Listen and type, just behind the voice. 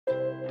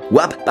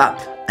WAP BAP,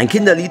 ein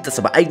Kinderlied, das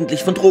aber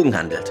eigentlich von Drogen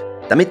handelt.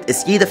 Damit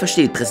es jeder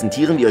versteht,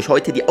 präsentieren wir euch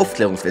heute die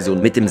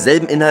Aufklärungsversion mit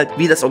demselben Inhalt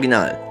wie das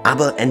Original,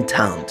 aber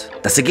enttarnt.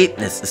 Das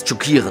Ergebnis ist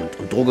schockierend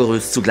und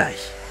drogerös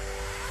zugleich.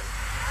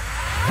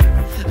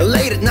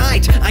 Late at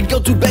night, I go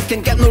to bed,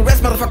 can't get no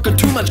rest, motherfucker,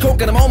 too much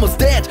coke and I'm almost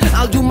dead.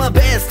 I'll do my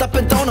best, up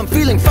and down, I'm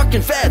feeling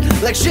fucking fat.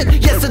 Like shit,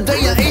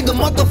 yesterday I ate a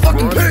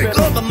motherfucking pig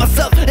over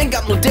myself, ain't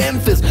got no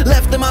damn fist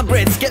left in my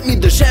brains. Get me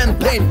the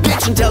champagne,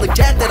 bitch, and tell the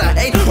cat that I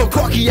hate her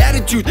cocky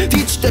attitude.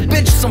 Teach that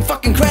bitch some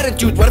fucking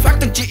gratitude. Why the fuck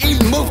did you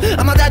even move?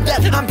 I'm not that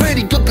bad, I'm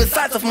pretty good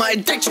besides of my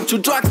addiction to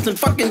drugs and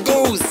fucking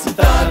goose. Fuck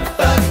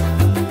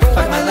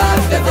my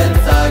life, get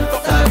inside,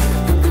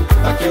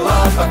 fuck you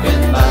all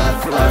fucking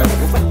bastard.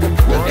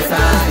 Look at I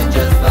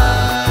just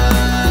fine.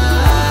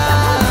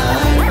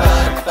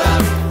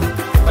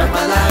 Fuck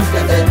my life,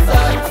 get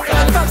inside,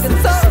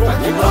 fuck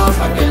you all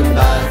fucking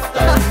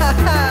bastard.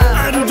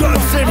 I do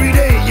drugs every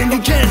day and you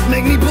can't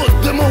make me put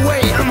them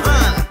away. I'm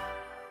high.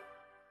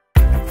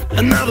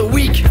 Another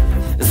week,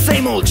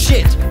 same old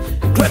shit.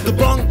 Grab the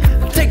bong,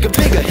 take a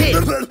bigger hit.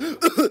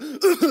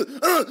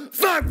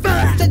 Fuck,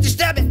 die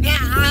sterben.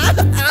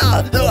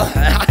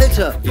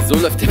 Alter, wieso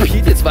läuft der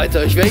Beat jetzt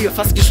weiter? Ich wäre hier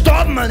fast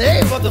gestorben, Mann,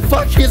 ey. What the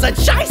fuck, ihr seid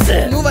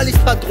scheiße. Nur weil ich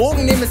ein paar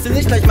Drogen nehme, ist dir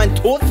nicht gleich mein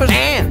Tod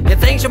verstehen.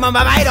 Jetzt denk schon mal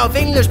weiter auf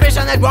Englisch, bist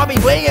ja nicht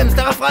Robbie Williams.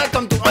 Darauf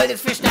kommt, du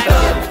altes Fischlein.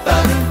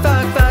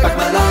 Fuck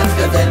my life,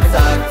 get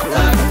inside,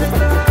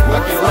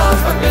 fuck you all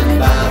fucking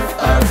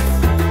bastard.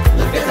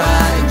 Look at I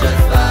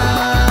just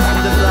fine.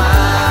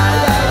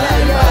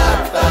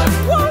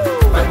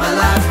 Fuck my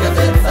life, get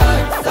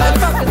inside,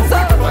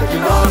 fuck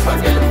you all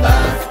fucking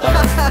bastard.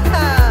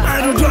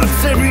 I do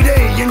drugs every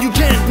day and you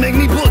can't make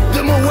me put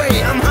them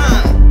away. I'm high.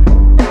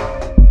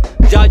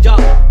 Yeah,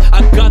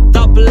 I got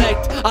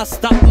double-legged, I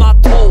stubbed my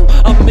toe.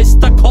 I missed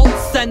the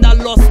calls and I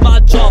lost my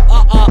job.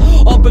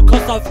 All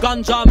because of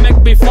ganja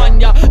make me fun,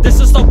 yeah. This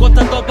is so good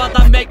to go, but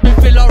I make me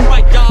feel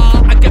alright,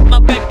 yeah. I get my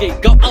baggie,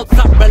 go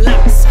outside,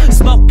 relax.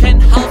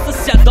 Smoking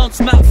houses, yeah, don't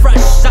smell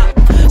fresh,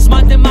 yeah.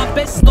 Smiling my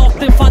best, not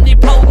the funny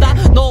powder.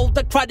 No,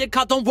 the credit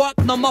card don't work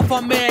no more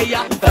for me,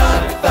 yeah.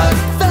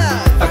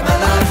 Fuck my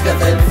life,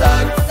 get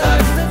inside,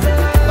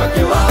 fuck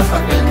you all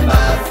fucking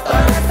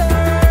bastard.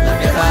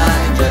 Look at I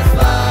just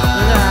fine.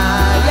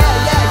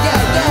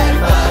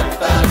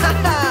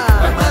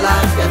 Fuck my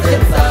life, get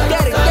inside,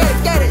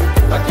 Get it.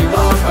 fuck you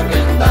all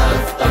fucking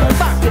bastard.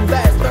 Fucking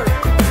bastard.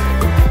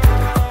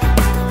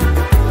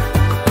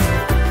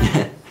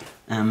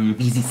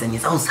 Wie sieht's denn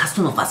jetzt aus? Hast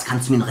du noch was?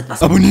 Kannst du mir noch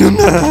etwas Abonnieren!